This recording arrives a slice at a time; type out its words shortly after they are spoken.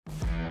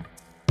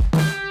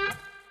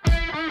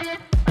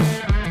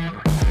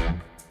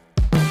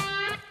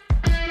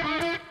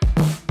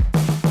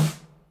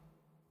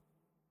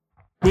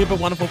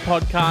Stupid Wonderful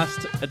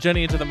Podcast, a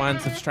journey into the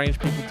minds of strange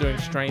people doing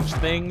strange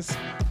things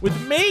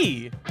with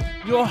me,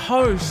 your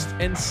host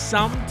and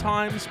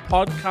sometimes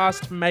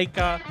podcast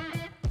maker,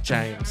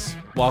 James.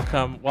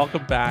 Welcome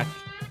back.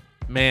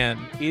 Man,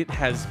 it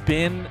has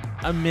been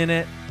a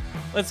minute.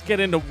 Let's get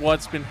into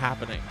what's been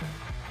happening.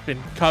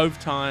 Been Cove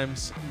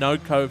times, no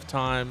Cove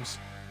times,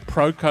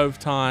 pro Cove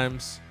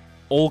times,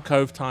 all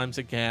Cove times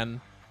again.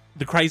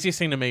 The craziest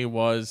thing to me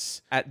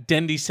was at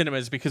Dendy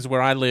Cinemas, because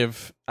where I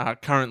live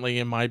currently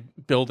in my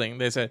building,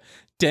 there's a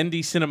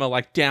Dendy Cinema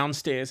like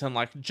downstairs and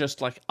like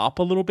just like up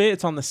a little bit.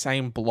 It's on the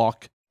same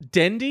block.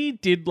 Dendy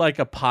did like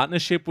a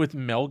partnership with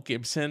Mel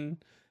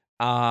Gibson,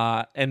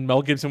 and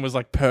Mel Gibson was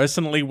like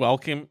personally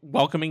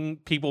welcoming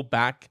people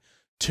back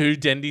to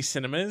Dendy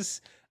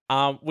Cinemas,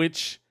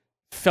 which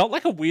felt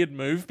like a weird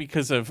move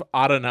because of,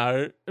 I don't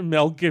know,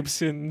 Mel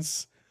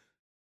Gibson's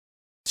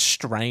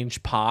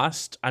strange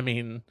past. I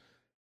mean,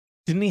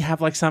 didn't he have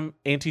like some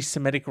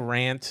anti-Semitic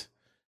rant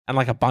and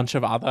like a bunch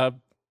of other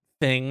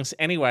things?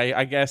 Anyway,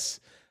 I guess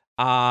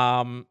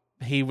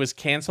he was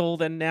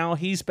cancelled and now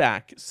he's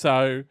back.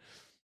 So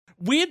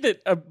weird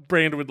that a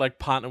brand would like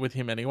partner with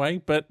him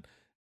anyway, but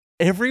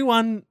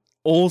everyone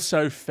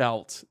also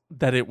felt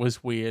that it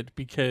was weird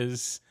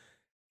because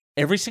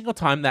every single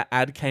time that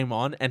ad came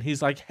on and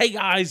he's like, "Hey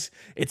guys,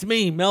 it's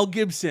me, Mel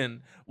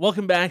Gibson.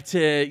 Welcome back to,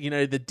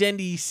 the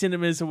Dendy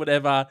Cinemas or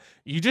whatever."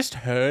 You just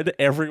heard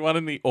everyone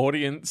in the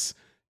audience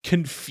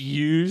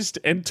confused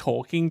and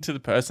talking to the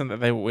person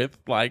that they were with.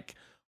 Like,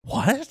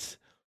 what?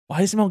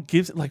 Why is Mel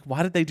Gibson? Like,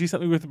 why did they do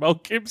something with Mel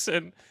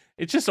Gibson?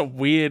 It's just a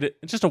weird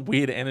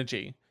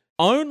energy.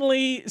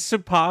 Only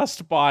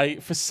surpassed by,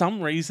 for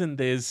some reason,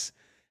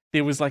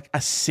 there was like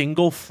a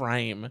single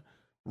frame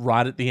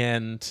right at the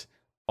end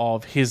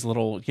of his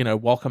little,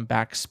 welcome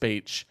back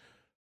speech,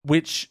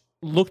 which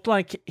looked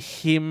like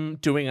him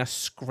doing a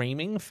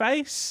screaming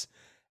face.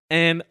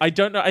 And I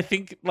don't know, I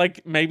think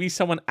like maybe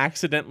someone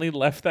accidentally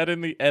left that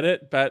in the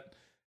edit, but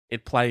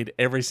it played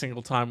every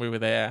single time we were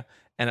there.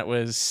 And it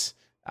was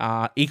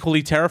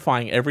equally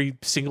terrifying every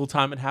single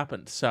time it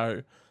happened.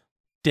 So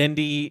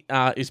Dendy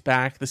is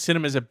back. The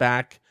cinemas are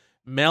back.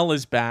 Mel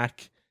is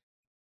back.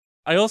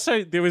 I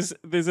also, there's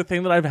a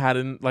thing that I've had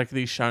in like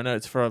these show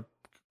notes for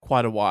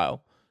quite a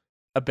while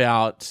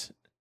about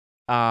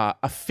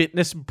a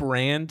fitness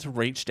brand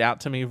reached out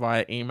to me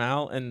via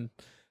email and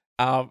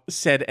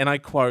said, and I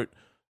quote,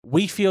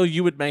 "We feel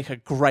you would make a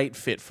great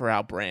fit for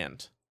our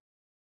brand."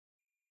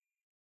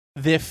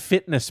 Their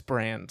fitness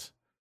brand.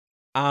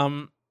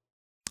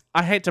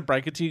 I hate to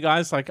break it to you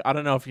guys, like, I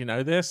don't know if you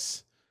know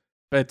this,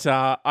 but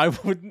I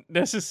wouldn't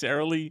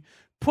necessarily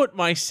put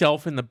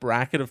myself in the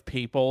bracket of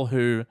people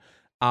who,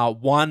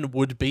 one,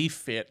 would be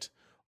fit,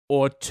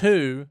 or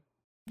two,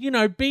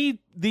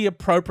 be the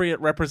appropriate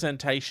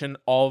representation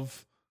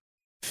of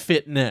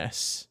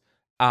fitness.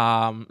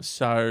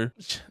 So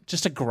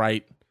just a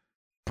great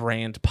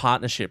brand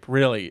partnership,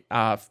 really,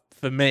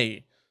 for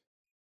me.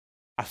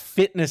 A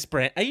fitness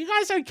brand. Are you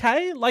guys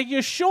okay? Like,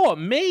 you're sure?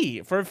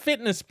 Me for a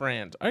fitness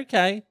brand.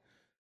 Okay.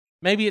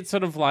 Maybe it's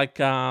sort of like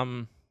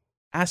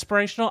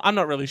aspirational. I'm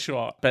not really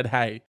sure, but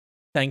hey,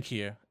 thank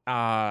you.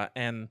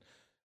 And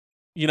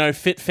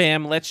Fit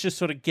Fam, let's just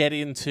sort of get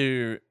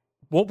into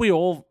what we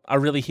all are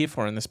really here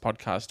for in this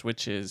podcast,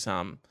 which is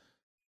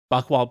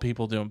buckwild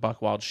people doing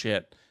buckwild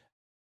shit.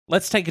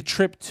 Let's take a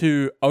trip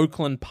to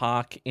Oakland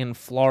Park in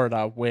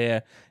Florida,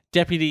 where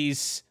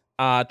deputies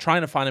are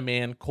trying to find a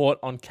man caught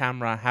on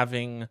camera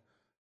having,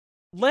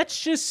 let's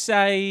just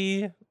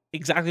say,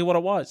 exactly what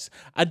it was: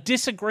 a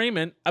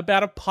disagreement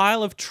about a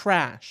pile of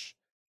trash.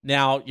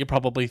 Now, you're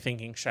probably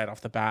thinking straight off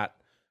the bat,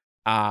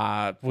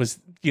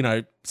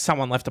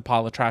 someone left a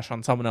pile of trash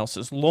on someone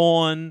else's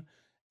lawn,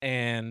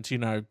 and,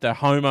 the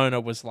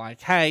homeowner was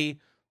like, "Hey,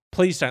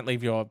 please don't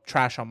leave your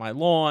trash on my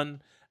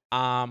lawn."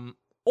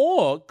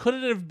 Or could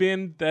it have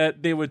been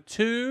that there were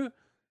two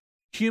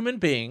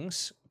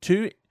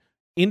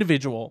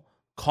individual,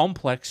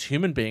 complex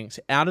human beings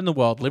out in the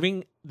world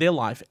living their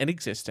life and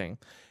existing,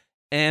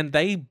 and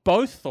they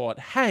both thought,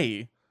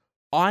 "Hey,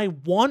 I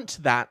want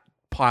that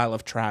pile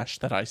of trash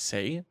that I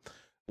see.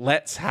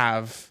 Let's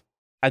have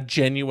a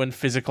genuine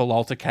physical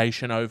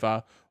altercation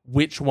over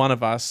which one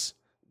of us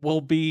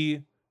will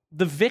be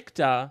the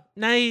victor,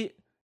 nay,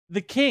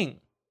 the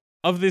king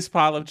of this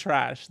pile of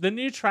trash, the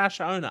new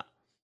trash owner."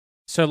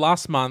 So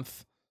last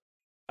month,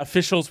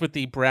 officials with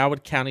the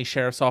Broward County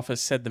Sheriff's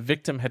Office said the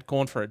victim had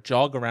gone for a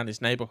jog around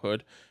his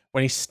neighborhood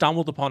when he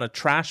stumbled upon a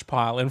trash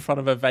pile in front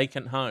of a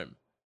vacant home.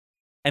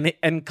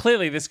 And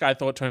clearly this guy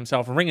thought to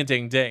himself,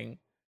 "Ring-a-ding-ding,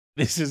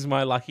 this is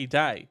my lucky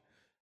day."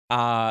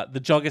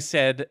 The jogger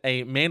said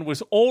a man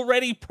was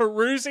already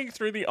perusing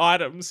through the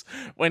items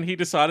when he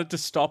decided to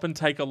stop and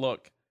take a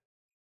look.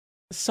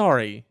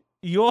 Sorry,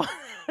 you're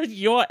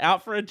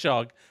out for a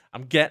jog.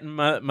 I'm getting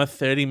my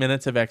 30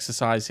 minutes of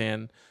exercise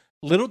in.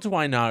 Little do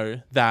I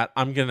know that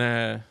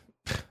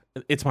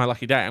it's my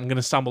lucky day. I'm going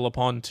to stumble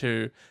upon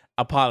to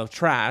a pile of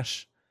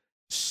trash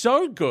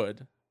so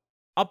good,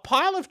 a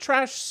pile of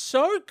trash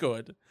so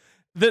good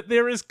that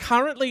there is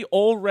currently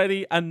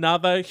already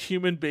another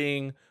human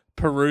being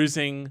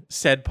perusing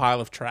said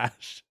pile of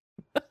trash.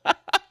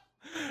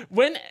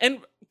 And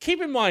keep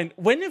in mind,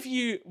 when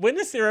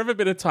has there ever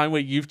been a time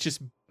where you've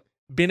just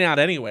been out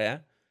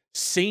anywhere,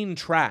 seen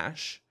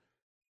trash,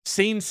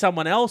 seen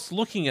someone else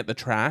looking at the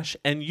trash,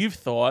 and you've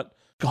thought,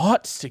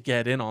 gots to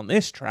get in on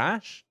this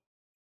trash.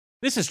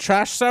 This is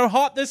trash so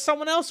hot, there's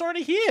someone else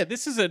already here.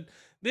 This is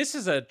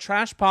a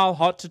trash pile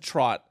hot to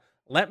trot.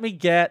 Let me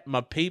get my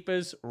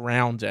peepers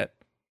round it.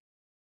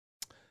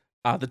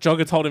 The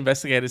jogger told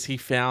investigators he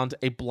found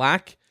a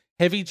black,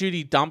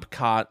 heavy-duty dump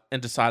cart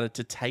and decided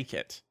to take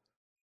it.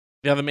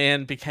 The other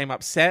man became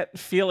upset,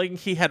 feeling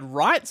he had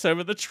rights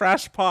over the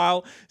trash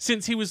pile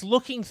since he was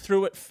looking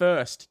through it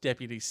first,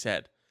 deputies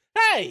said.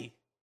 Hey!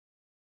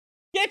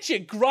 Get your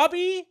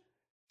grubby,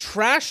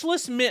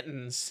 trashless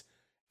mittens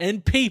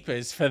and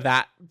peepers, for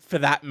that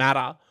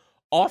matter,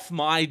 off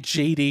my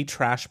GD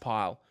trash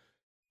pile.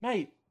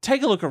 Mate,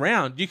 take a look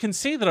around. You can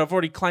see that I've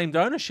already claimed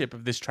ownership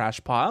of this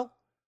trash pile.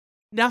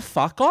 Now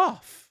fuck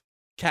off,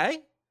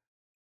 okay?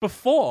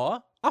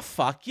 Before I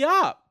fuck you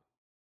up.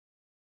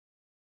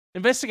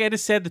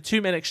 Investigators said the two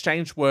men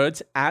exchanged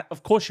words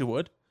of course you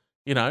would,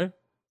 you know.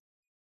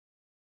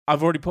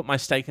 I've already put my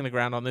stake in the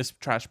ground on this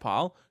trash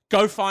pile.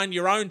 Go find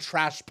your own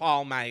trash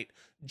pile, mate.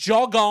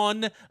 Jog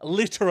on,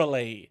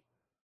 literally.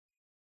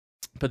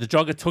 But the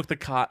jogger took the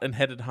cart and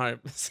headed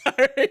home. So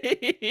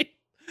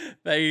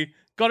they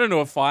got into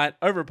a fight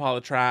over a pile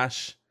of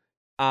trash.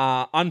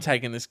 I'm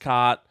taking this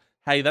cart.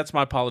 Hey, that's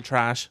my pile of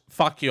trash.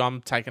 Fuck you,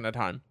 I'm taking it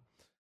home.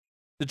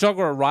 The jogger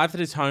arrived at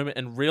his home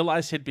and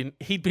realized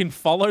he'd been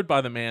followed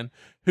by the man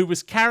who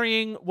was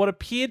carrying what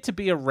appeared to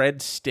be a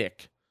red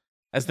stick.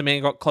 As the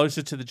man got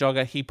closer to the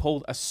jogger, he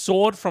pulled a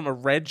sword from a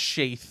red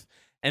sheath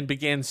and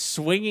began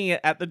swinging it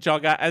at the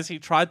jogger as he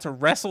tried to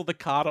wrestle the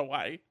cart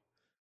away.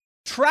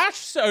 Trash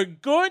so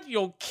good,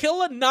 you'll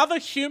kill another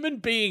human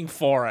being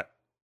for it.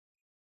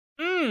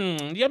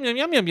 Yum, yum,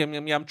 yum, yum, yum,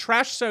 yum, yum.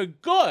 Trash so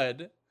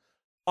good,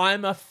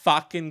 I'ma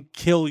fucking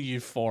kill you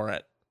for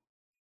it.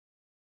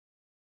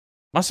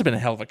 Must have been a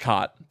hell of a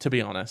cart, to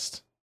be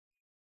honest.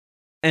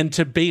 And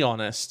to be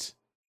honest,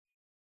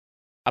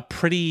 a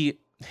pretty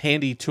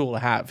handy tool to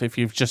have if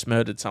you've just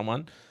murdered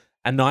someone.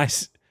 A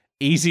nice,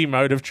 easy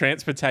mode of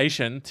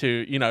transportation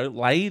to, you know,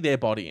 lay their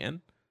body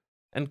in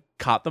and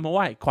cart them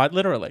away, quite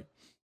literally.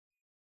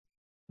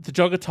 The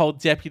jogger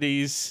told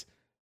deputies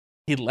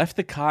he left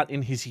the cart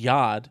in his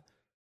yard,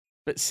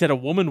 but said a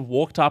woman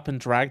walked up and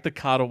dragged the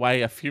cart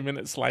away a few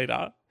minutes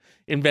later.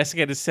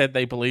 Investigators said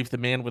they believe the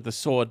man with the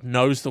sword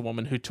knows the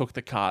woman who took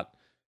the cart.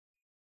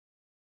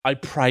 I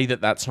pray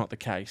that that's not the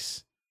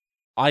case.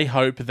 I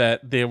hope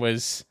that there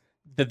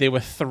were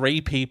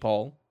three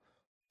people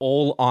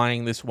all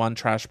eyeing this one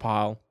trash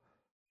pile.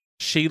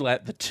 She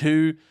let the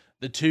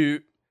two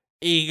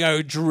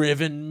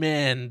ego-driven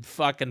men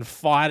fucking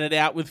fight it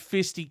out with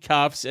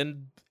fisticuffs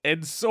and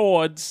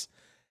swords,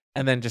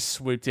 and then just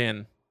swooped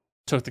in,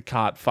 took the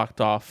cart,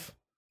 fucked off.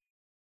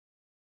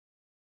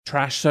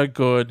 Trash so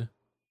good,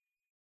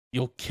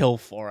 you'll kill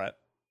for it.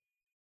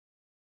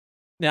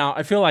 Now,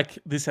 I feel like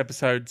this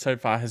episode so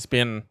far has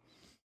been,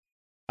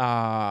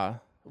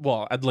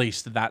 well, at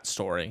least that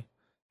story,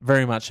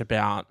 very much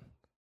about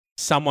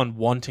someone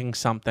wanting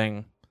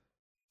something.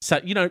 So,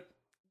 you know,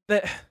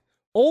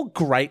 all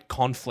great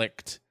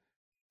conflict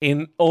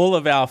in all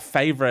of our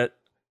favorite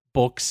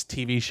books,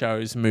 TV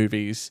shows,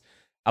 movies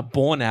are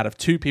born out of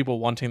two people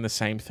wanting the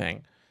same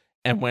thing.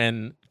 And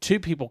when two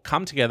people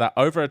come together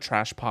over a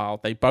trash pile,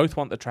 they both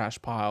want the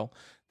trash pile,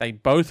 they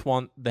both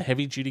want the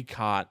heavy-duty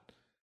cart,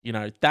 you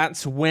know,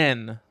 that's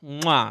when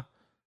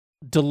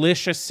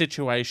delicious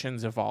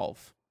situations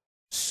evolve.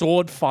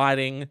 Sword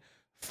fighting,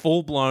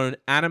 full-blown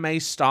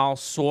anime-style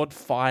sword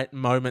fight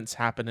moments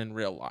happen in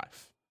real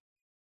life.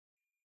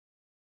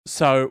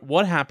 So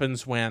what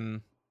happens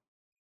when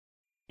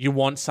you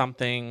want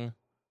something,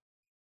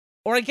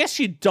 or I guess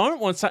you don't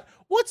want something?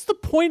 What's the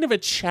point of a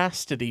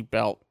chastity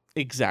belt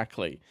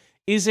exactly?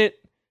 Is it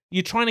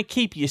you're trying to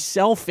keep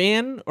yourself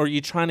in, or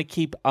you're trying to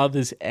keep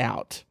others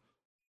out?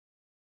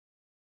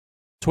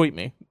 Tweet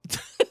me.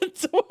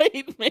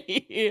 Tweet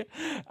me.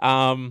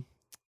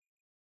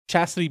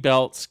 Chastity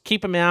belts,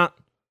 keep them out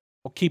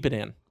or keep it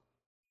in.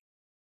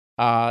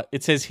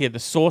 It says here the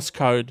source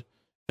code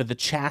for the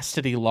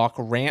Chastity Lock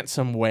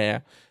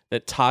ransomware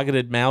that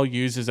targeted male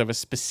users of a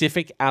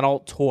specific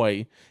adult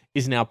toy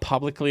is now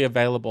publicly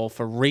available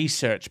for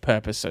research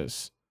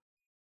purposes.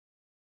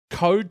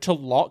 Code to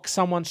lock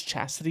someone's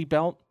chastity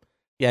belt?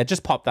 Yeah,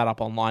 just pop that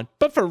up online.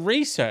 But for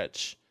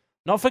research,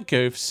 not for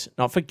goofs,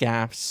 not for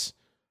gaffes,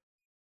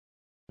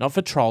 not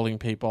for trolling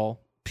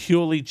people,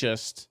 purely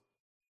just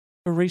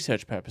for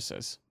research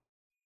purposes.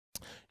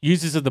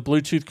 Users of the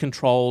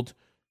Bluetooth-controlled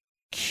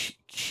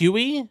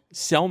QE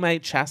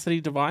Cellmate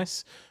chastity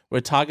device were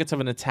targets of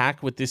an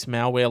attack with this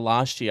malware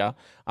last year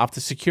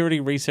after security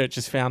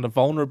researchers found a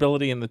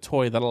vulnerability in the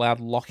toy that allowed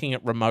locking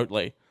it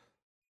remotely.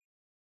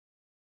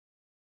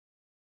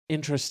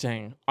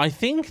 Interesting. I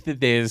think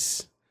that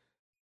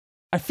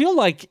I feel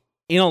like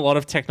in a lot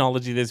of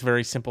technology, there's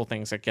very simple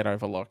things that get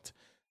overlooked.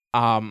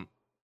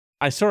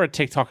 I saw a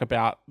TikTok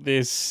about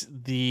this.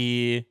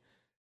 I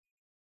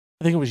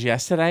think it was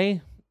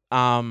yesterday.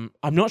 I'm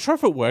not sure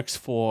if it works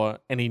for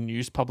any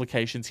news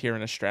publications here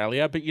in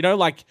Australia, but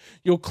like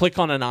you'll click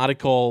on an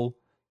article,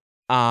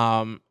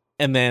 and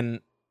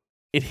then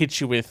it hits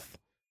you with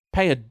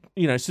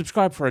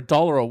subscribe for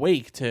 $1 a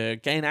week to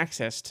gain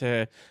access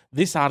to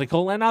this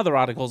article and other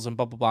articles and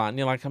blah, blah, blah. And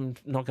you're like, I'm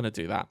not going to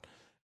do that.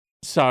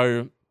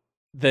 So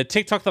the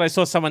TikTok that I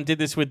saw, someone did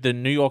this with the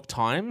New York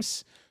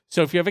Times.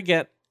 So if you ever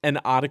get an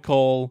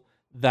article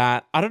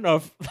that, I don't know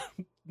if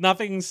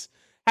nothing's,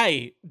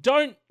 hey,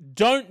 don't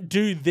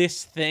do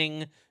this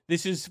thing.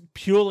 This is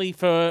purely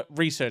for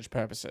research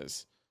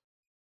purposes.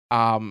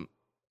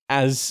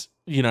 As,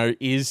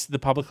 is the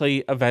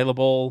publicly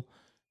available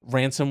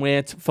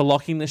ransomware for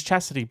locking this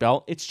chastity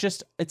belt.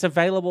 It's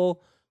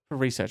available for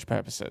research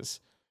purposes.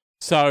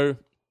 So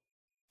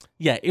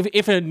yeah,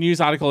 if a news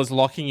article is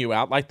locking you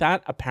out like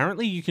that,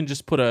 apparently you can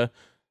just put a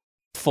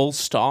full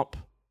stop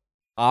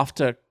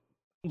after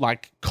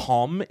like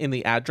com in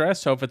the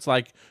address. So if it's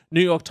like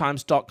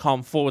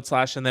newyorktimes.com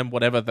 / and then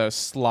whatever the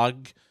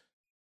slug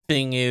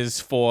thing is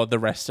for the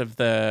rest of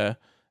the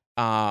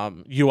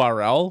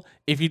URL,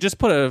 if you just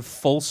put a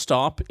full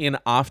stop in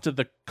after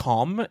the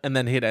com and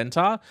then hit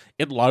enter,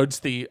 it loads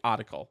the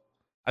article.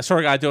 I saw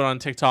a guy do it on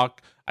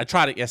TikTok. I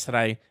tried it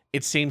yesterday.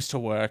 It seems to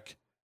work.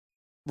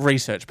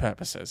 Research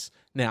purposes.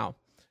 Now,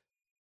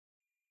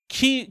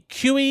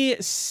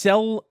 QE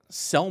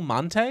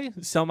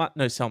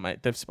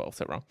Cellmate. They've spelled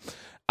it wrong.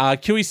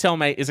 QE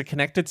Cellmate is a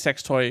connected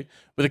sex toy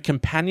with a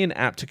companion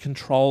app to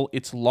control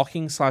its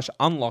locking /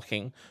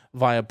 unlocking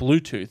via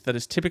Bluetooth that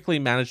is typically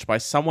managed by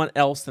someone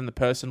else than the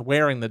person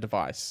wearing the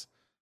device.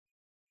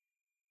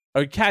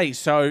 Okay,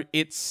 so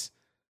it's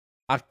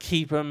a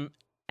keep 'em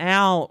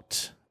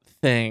out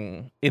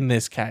thing in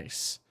this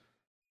case.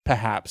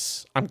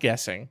 Perhaps, I'm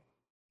guessing.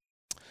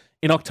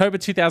 In October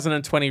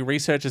 2020,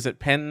 researchers at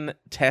Pen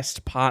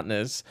Test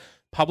Partners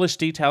published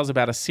details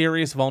about a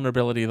serious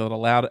vulnerability that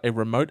allowed a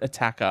remote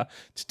attacker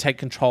to take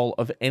control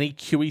of any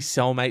QE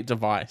Cellmate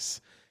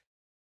device.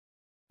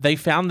 They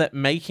found that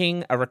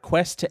making a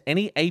request to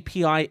any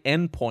API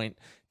endpoint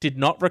did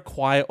not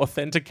require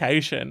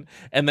authentication,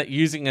 and that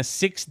using a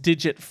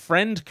 6-digit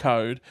friend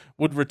code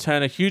would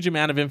return a huge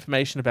amount of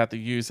information about the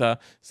user,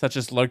 such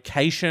as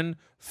location,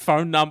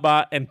 phone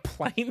number, and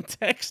plain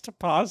text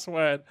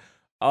password.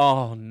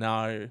 Oh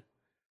no.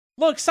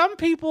 Look, some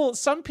people,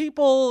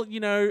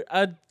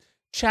 are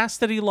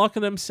chastity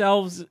locking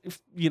themselves,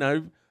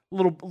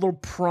 little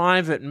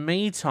private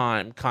me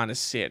time kind of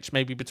sitch,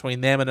 maybe between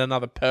them and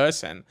another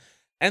person.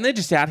 And they're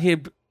just out here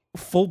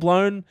full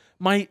blown,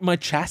 my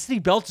chastity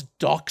belt's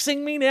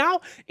doxing me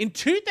now? In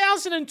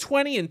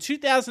 2020 and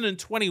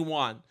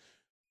 2021,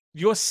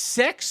 your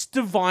sex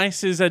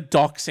devices are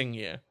doxing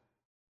you.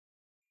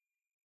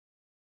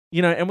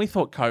 And we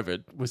thought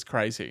COVID was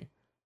crazy.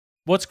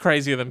 What's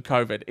crazier than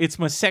COVID? It's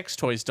my sex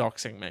toys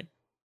doxing me.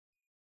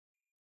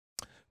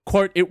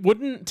 Quote, it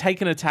wouldn't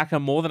take an attacker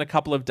more than a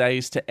couple of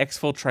days to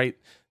exfiltrate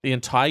the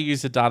entire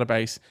user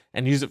database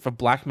and use it for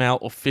blackmail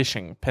or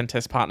phishing,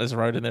 Pentest Partners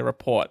wrote in their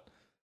report.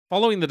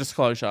 Following the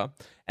disclosure,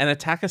 an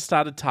attacker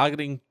started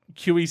targeting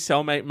QE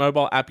Cellmate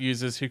mobile app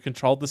users who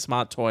controlled the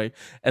smart toy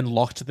and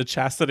locked the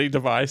chastity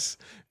device.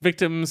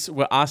 Victims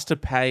were asked to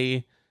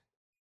pay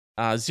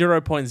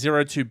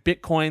 0.02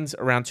 Bitcoins,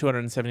 around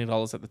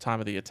 $270 at the time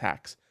of the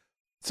attacks.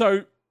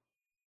 So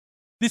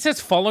this is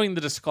following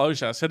the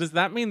disclosure. So does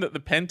that mean that the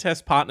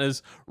Pentest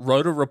Partners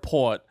wrote a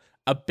report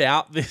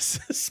about this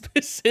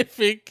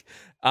specific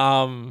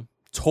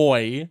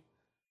toy,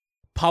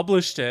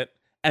 published it,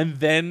 and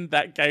then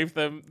that gave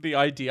them the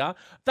idea?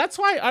 That's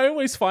why I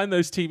always find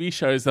those TV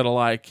shows that are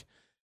like,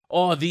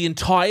 oh, the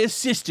entire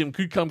system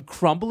could come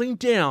crumbling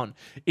down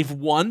if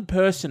one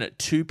person at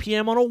 2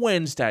 p.m. on a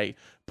Wednesday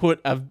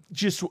put a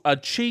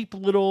cheap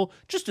little,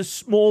 just a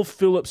small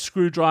Phillips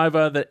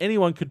screwdriver that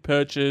anyone could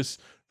purchase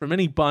from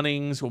any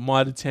Bunnings or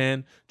Mitre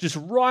 10, just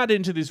right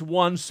into this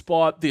one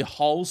spot, the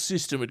whole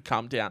system would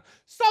come down.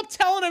 Stop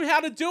telling them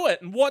how to do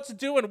it and what to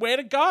do and where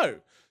to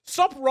go.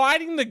 Stop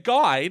writing the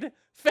guide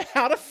for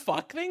how to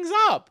fuck things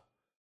up.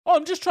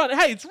 Oh,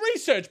 it's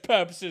research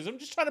purposes. I'm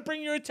just trying to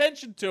bring your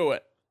attention to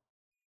it.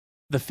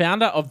 The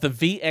founder of the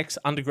VX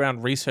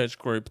Underground Research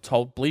Group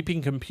told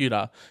Bleeping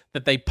Computer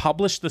that they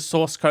published the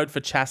source code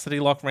for Chastity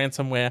Lock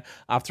ransomware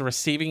after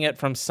receiving it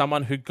from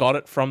someone who got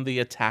it from the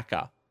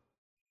attacker.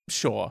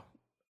 Sure.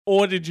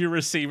 Or did you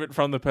receive it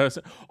from the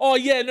person? Oh,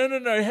 yeah,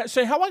 no.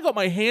 So how I got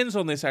my hands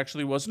on this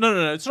actually was,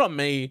 no, it's not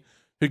me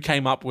who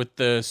came up with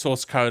the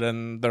source code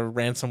and the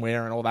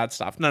ransomware and all that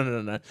stuff.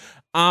 No.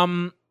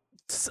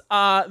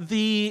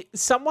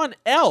 Someone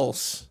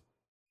else,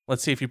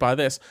 let's see if you buy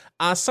this,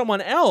 someone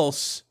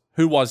else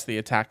who was the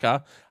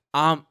attacker,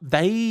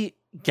 they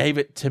gave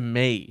it to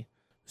me.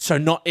 So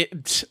not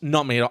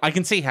me at all. I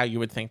can see how you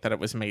would think that it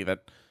was me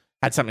that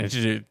had something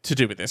to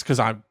do with this, because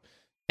I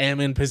am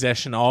in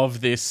possession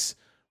of this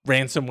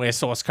ransomware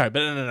source code. But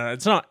no,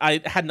 it's not.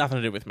 It had nothing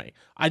to do with me.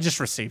 I just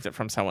received it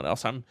from someone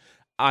else.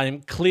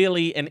 I'm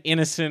clearly an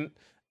innocent,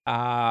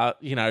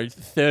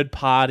 third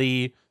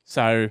party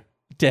So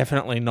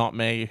definitely not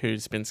me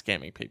who's been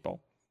scamming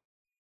people.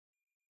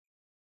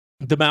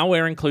 The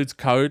malware includes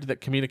code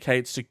that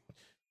communicates to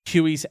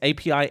QE's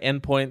API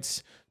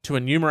endpoints to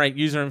enumerate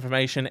user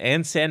information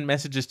and send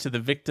messages to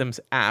the victim's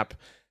app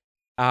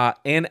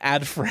and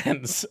add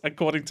friends,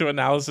 according to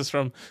analysis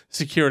from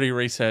security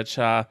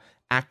researcher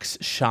Axe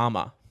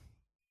Sharma.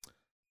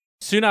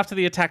 Soon after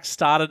the attack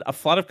started, a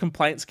flood of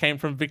complaints came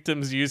from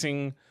victim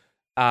users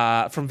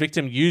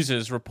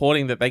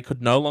reporting that they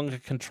could no longer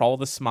control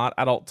the smart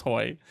adult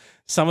toy.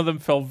 Some of them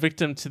fell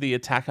victim to the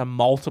attacker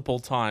multiple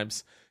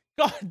times.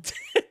 God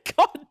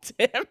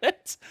damn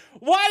it.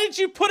 Why did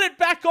you put it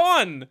back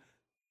on?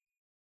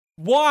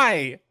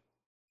 Why?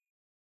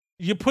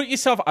 You put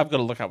yourself... I've got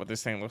to look up what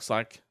this thing looks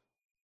like.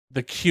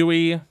 The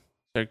QE,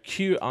 so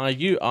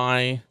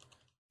QRUI,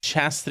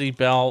 chastity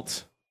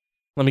belt.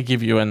 Let me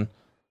give you an...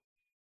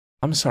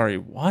 I'm sorry,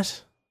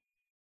 what?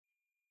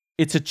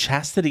 It's a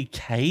chastity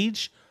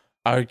cage?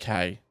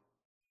 Okay,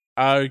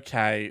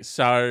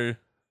 so...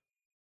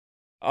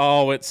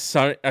 Oh, it's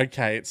so...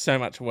 Okay, it's so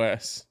much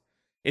worse.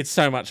 It's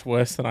so much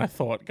worse than I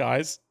thought,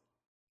 guys.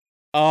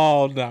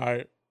 Oh,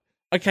 no.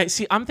 Okay,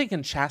 see, I'm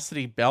thinking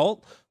chastity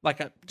belt,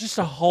 like just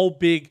a whole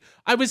big...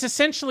 I was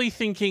essentially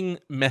thinking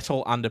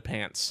metal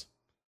underpants.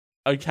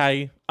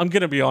 Okay, I'm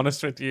going to be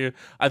honest with you.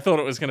 I thought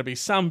it was going to be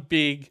some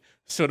big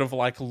sort of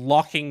like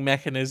locking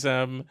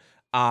mechanism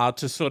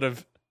to sort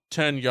of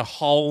turn your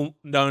whole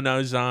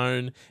no-no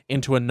zone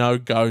into a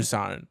no-go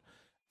zone.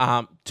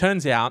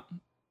 Turns out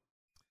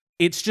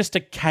it's just a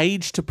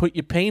cage to put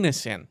your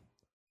penis in.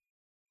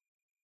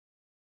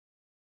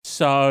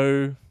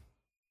 So...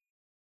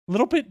 a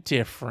little bit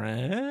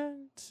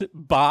different,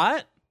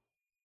 but,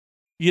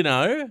 you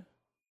know,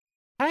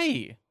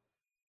 hey,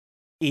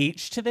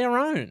 each to their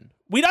own.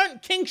 We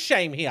don't kink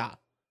shame here.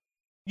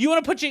 You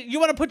want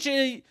to put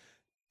your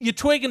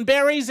twig and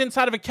berries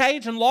inside of a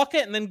cage and lock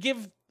it and then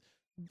give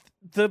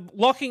the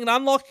locking and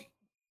unlock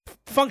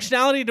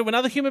functionality to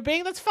another human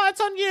being? That's fine.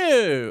 It's on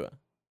you.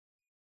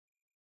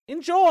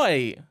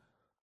 Enjoy.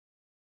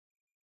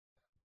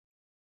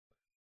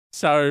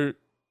 So...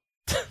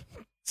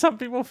 some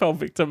people fell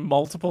victim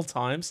multiple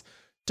times.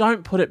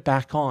 Don't put it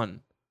back on.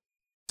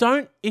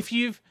 Don't,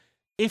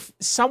 if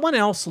someone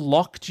else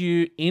locked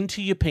you into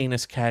your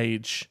penis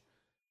cage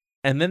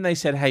and then they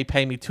said, hey,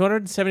 pay me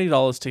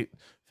 $270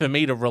 for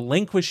me to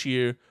relinquish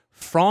you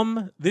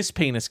from this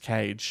penis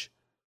cage,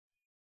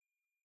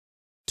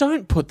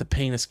 don't put the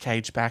penis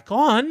cage back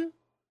on.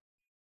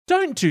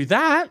 Don't do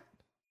that.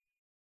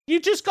 You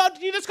just got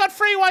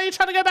free while you're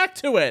trying to go back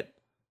to it.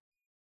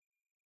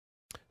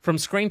 From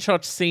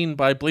screenshots seen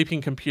by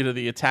Bleeping Computer,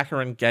 the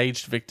attacker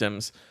engaged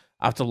victims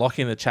after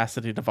locking the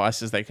chastity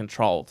devices they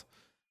controlled.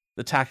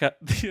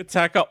 The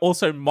attacker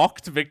also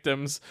mocked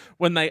victims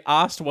when they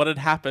asked what had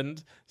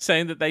happened,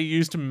 saying that they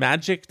used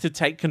magic to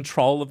take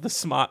control of the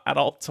smart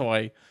adult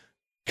toy.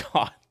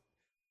 God,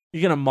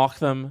 you're going to mock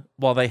them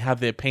while they have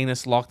their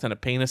penis locked in a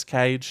penis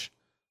cage?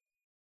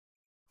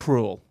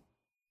 Cruel.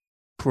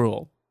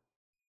 Cruel.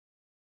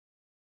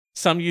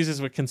 Some users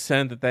were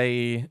concerned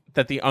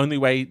that the only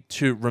way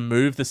to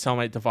remove the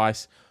Cellmate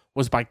device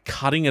was by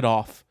cutting it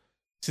off,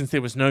 since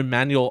there was no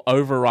manual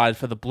override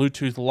for the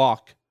Bluetooth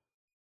lock.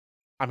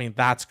 I mean,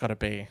 that's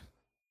a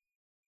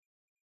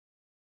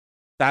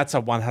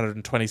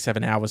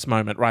 127 hours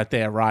moment right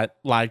there, right?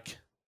 Like,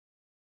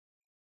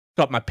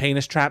 got my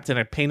penis trapped in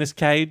a penis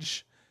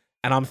cage,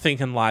 and I'm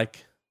thinking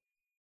like,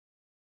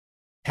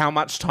 how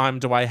much time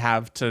do I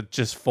have to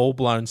just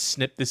full-blown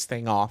snip this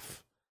thing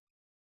off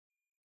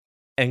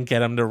and get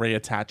them to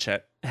reattach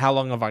it? How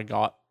long have I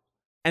got?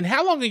 And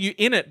how long are you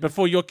in it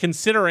before you're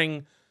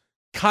considering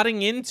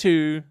cutting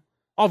into,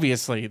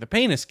 obviously, the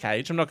penis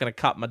cage? I'm not going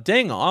to cut my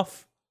ding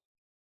off.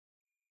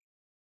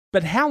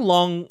 But how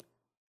long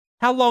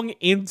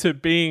into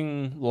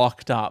being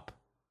locked up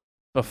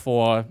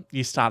before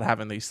you start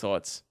having these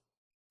thoughts?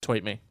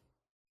 Tweet me.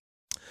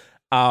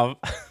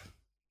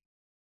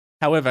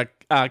 However,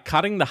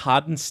 cutting the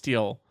hardened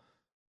steel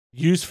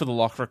used for the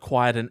lock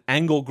required an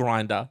angle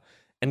grinder,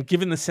 and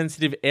given the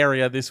sensitive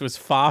area, this was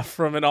far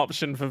from an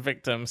option for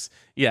victims.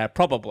 Yeah,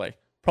 probably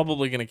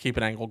going to keep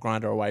an angle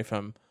grinder away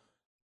from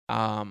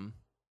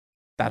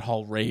that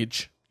whole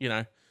region. You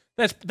know,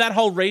 that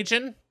whole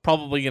region,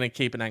 probably going to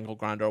keep an angle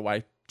grinder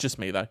away. Just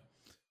me, though.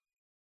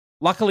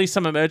 Luckily,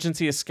 some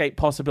emergency escape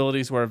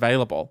possibilities were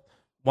available.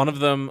 One of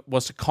them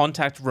was to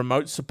contact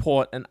remote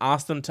support and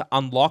ask them to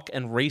unlock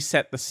and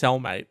reset the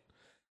Cellmate.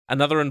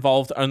 Another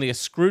involved only a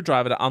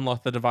screwdriver to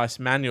unlock the device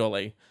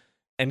manually.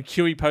 And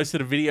QE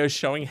posted a video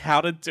showing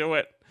how to do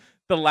it.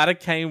 The latter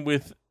came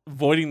with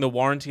voiding the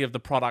warranty of the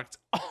product.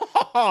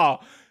 Oh,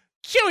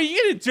 QE,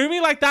 you're going to do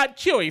me like that?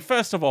 QE,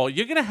 first of all,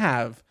 you're going to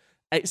have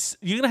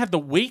the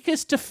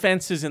weakest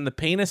defenses in the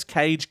penis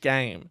cage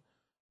game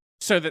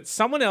so that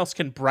someone else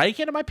can break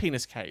into my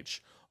penis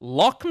cage,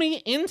 lock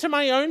me into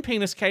my own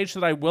penis cage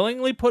that I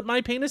willingly put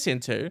my penis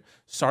into.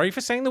 Sorry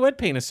for saying the word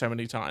penis so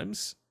many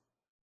times.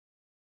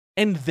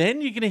 And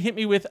then you're going to hit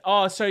me with,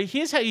 oh, so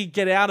here's how you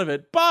get out of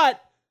it.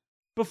 But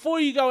before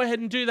you go ahead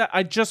and do that,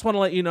 I just want to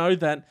let you know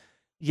that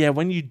yeah,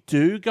 when you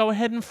do go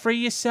ahead and free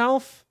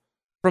yourself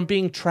from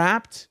being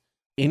trapped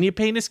in your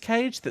penis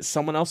cage that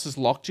someone else has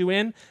locked you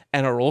in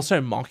and are also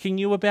mocking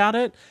you about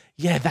it,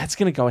 yeah, that's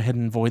going to go ahead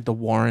and void the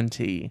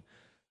warranty.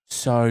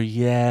 So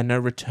yeah, no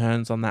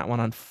returns on that one,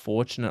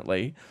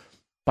 unfortunately.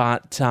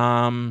 But,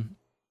 we're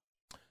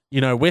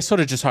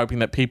sort of just hoping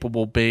that people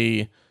will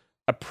be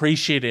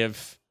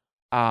appreciative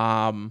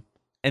and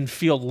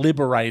feel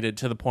liberated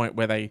to the point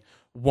where they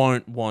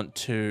won't want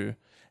to.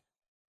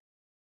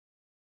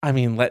 I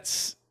mean,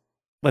 let's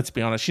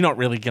be honest. You're not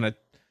really going to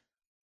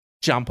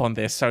jump on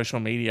their social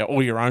media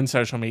or your own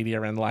social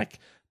media and like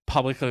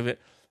publicly,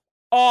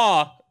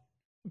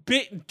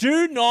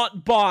 do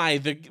not buy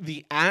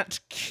the at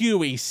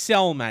QE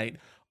cellmate.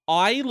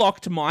 I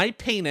locked my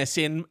penis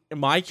in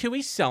my QE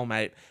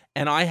cellmate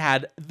and I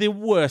had the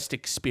worst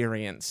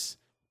experience.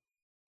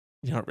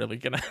 You're not really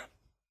gonna.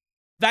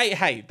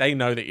 They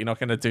know that you're not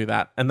gonna do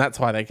that, and that's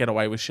why they get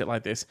away with shit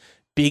like this.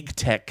 Big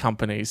tech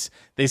companies,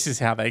 this is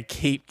how they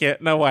keep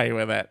getting away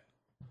with it.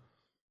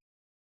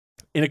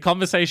 In a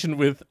conversation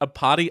with a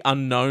party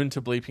unknown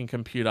to Bleeping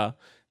Computer,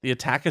 the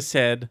attacker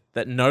said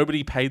that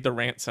nobody paid the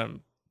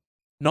ransom.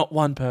 Not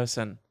one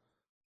person.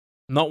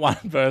 Not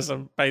one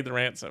person paid the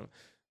ransom.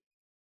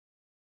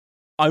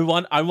 I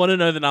want to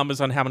know the numbers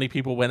on how many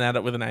people went at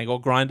it with an angle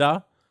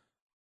grinder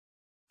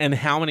and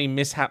how many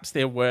mishaps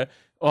there were.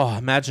 Oh,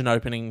 imagine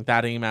opening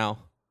that email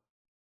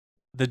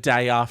the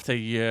day after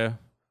you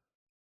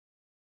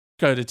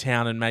go to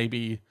town and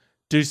maybe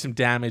do some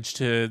damage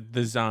to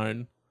the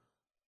zone.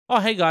 Oh,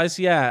 hey guys,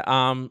 yeah,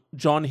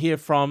 John here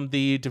from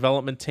the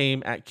development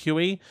team at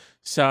QE.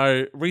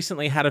 So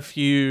recently had a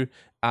few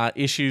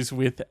issues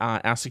with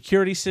our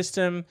security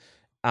system.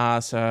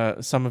 So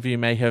some of you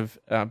may have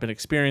been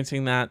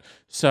experiencing that.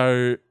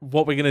 So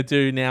what we're going to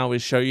do now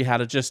is show you how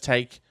to just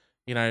take,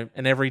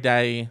 an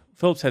everyday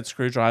Phillips head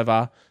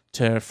screwdriver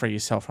to free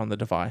yourself from the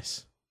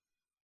device.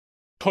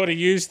 Could have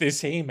used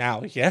this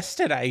email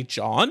yesterday,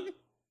 John.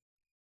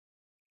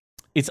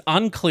 It's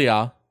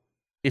unclear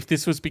if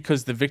this was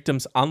because the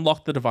victims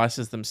unlocked the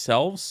devices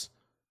themselves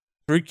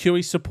through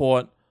QE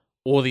support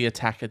or the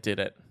attacker did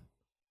it.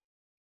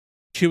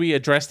 QE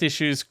addressed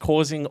issues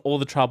causing all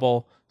the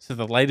trouble, so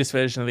the latest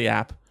version of the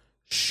app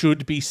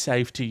should be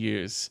safe to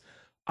use.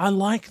 I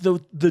like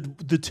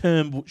the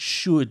term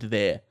should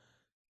there.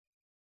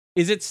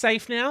 Is it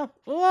safe now?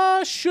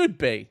 Well, should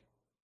be.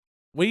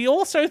 We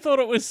also thought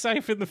it was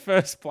safe in the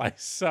first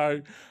place,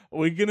 so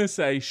we're going to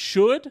say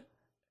should,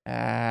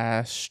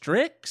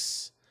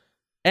 asterisks,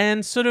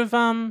 and sort of,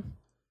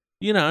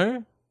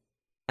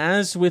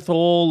 as with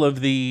all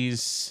of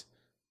these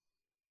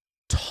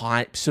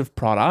types of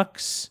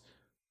products,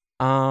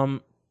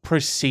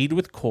 proceed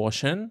with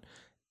caution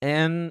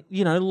and,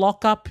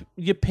 lock up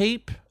your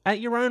peep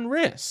at your own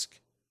risk,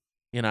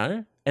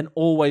 and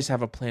always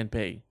have a plan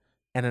B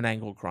and an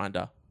angle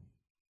grinder.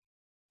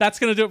 That's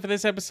going to do it for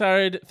this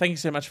episode. Thank you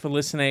so much for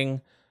listening.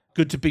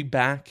 Good to be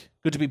back.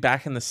 Good to be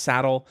back in the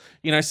saddle.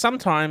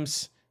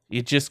 Sometimes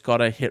you just got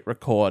to hit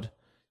record.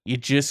 You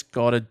just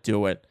got to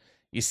do it.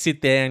 You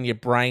sit there and your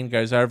brain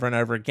goes over and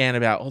over again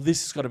about,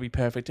 this has got to be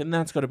perfect and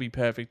that's got to be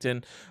perfect.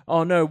 And,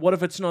 oh no, what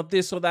if it's not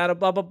this or that or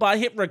blah, blah, blah.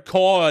 Hit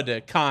record,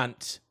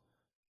 cunt.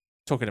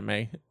 Talking to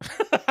me.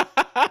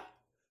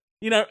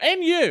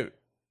 And you.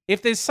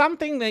 If there's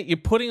something that you're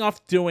putting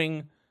off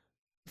doing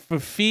for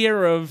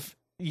fear of,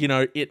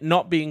 it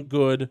not being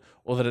good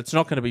or that it's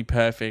not going to be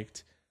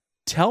perfect,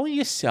 tell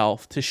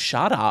yourself to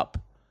shut up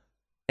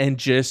and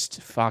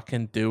just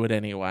fucking do it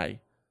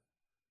anyway.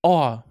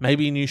 Oh,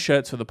 maybe new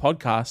shirts for the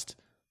podcast.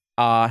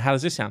 How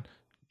does this sound?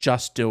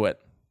 Just do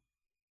it.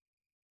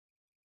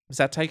 Is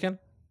that taken?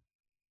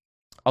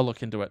 I'll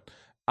look into it.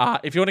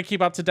 If you want to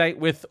keep up to date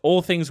with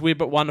all things weird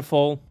but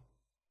wonderful,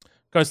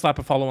 go slap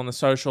a follow on the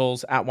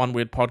socials at One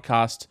Weird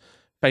Podcast,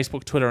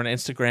 Facebook, Twitter, and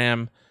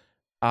Instagram.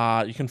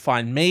 You can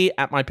find me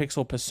at My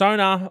Pixel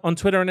Persona on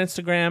Twitter and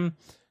Instagram.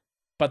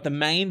 But the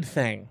main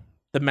thing,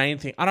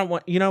 I don't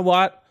want, you know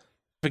what?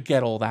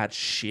 Forget all that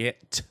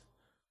shit.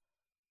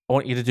 I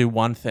want you to do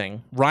one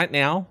thing. Right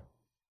now,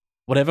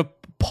 whatever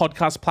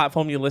podcast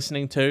platform you're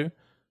listening to,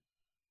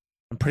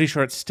 I'm pretty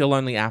sure it's still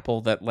only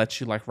Apple that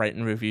lets you rate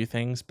and review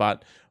things,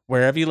 but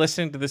wherever you're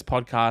listening to this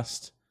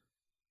podcast,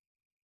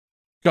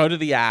 go to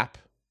the app,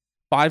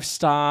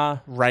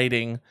 5-star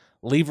rating,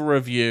 leave a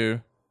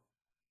review,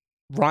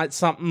 write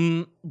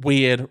something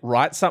weird,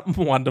 write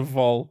something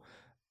wonderful,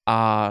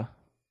 let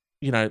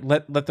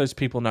those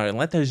people know and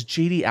let those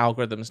GD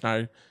algorithms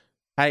know,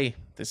 hey,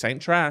 this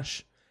ain't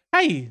trash.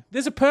 Hey,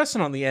 there's a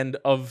person on the end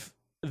of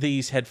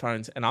these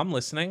headphones and I'm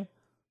listening.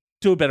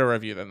 Do a better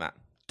review than that.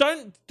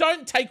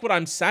 Don't take what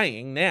I'm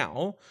saying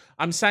now.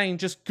 I'm saying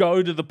just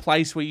go to the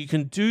place where you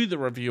can do the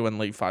review and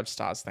leave 5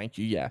 stars. Thank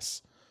you.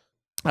 Yes.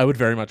 I would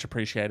very much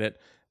appreciate it.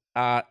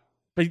 But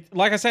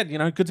like I said,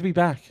 good to be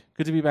back.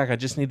 Good to be back. I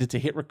just needed to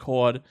hit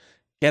record,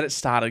 get it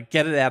started,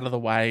 get it out of the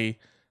way,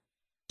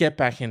 get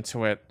back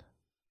into it.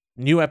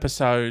 New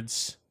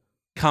episodes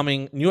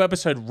coming. New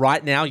episode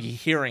right now. You're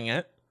hearing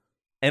it.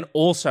 And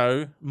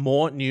also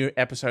more new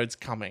episodes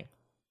coming.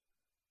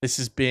 This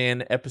has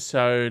been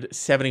episode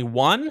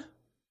 71.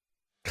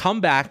 Come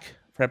back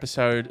for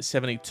episode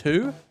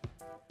 72.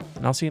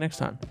 And I'll see you next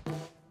time.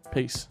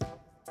 Peace.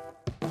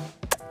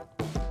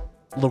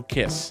 Little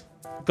kiss.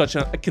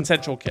 Gotcha. A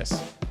consensual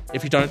kiss.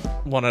 If you don't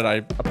want it, I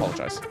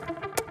apologize.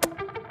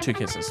 2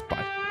 kisses. Bye.